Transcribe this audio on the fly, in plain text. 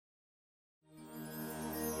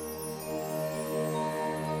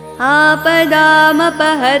आपदामपहर्तारं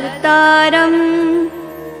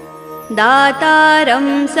दातारं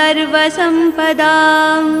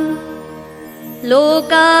सर्वसम्पदां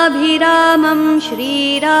लोकाभिरामं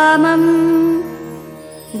श्रीरामं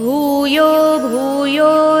भूयो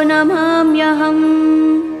भूयो नमाम्यहम्।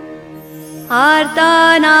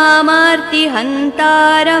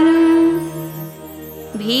 आर्तानामार्तिहन्तारं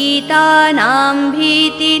भीतानां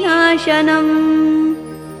भीतिनाशनं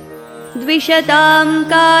द्विषतां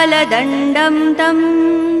कालदण्डं तं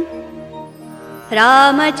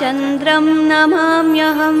रामचन्द्रं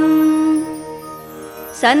नमाम्यहम्।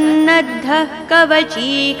 सन्नद्धः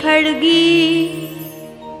कवची खड्गी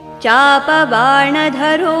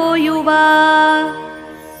चापबाणधरो युवा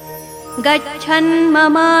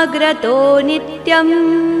गच्छन्ममाग्रतो नित्यं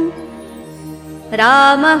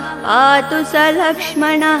रामः पातु स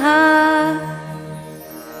लक्ष्मणः।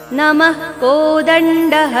 नमः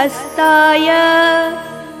कोदण्डहस्ताय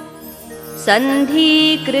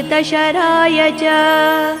सन्धीकृतशराय च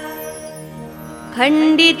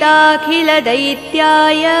खण्डिताखिलदैत्याय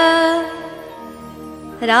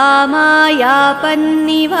रामायापन्निवारिणे।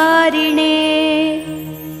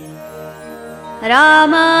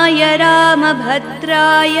 रामाय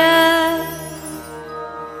रामभद्राय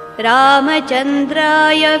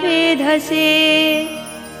रामचन्द्राय वेधसे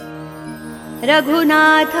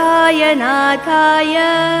रघुनाथाय नाथाय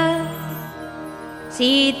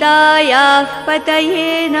सीतायाः पतये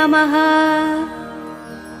नमः।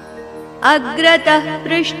 अग्रतः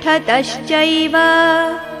पृष्ठतश्चैव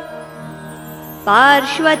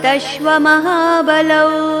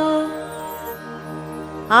पार्श्वतश्वमहाबलौ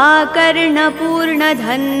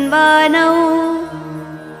आकर्णपूर्णधन्वानौ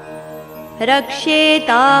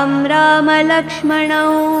रक्षेतां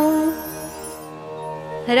रामलक्ष्मणौ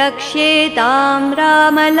रक्षेतां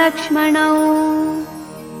रामलक्ष्मणौ।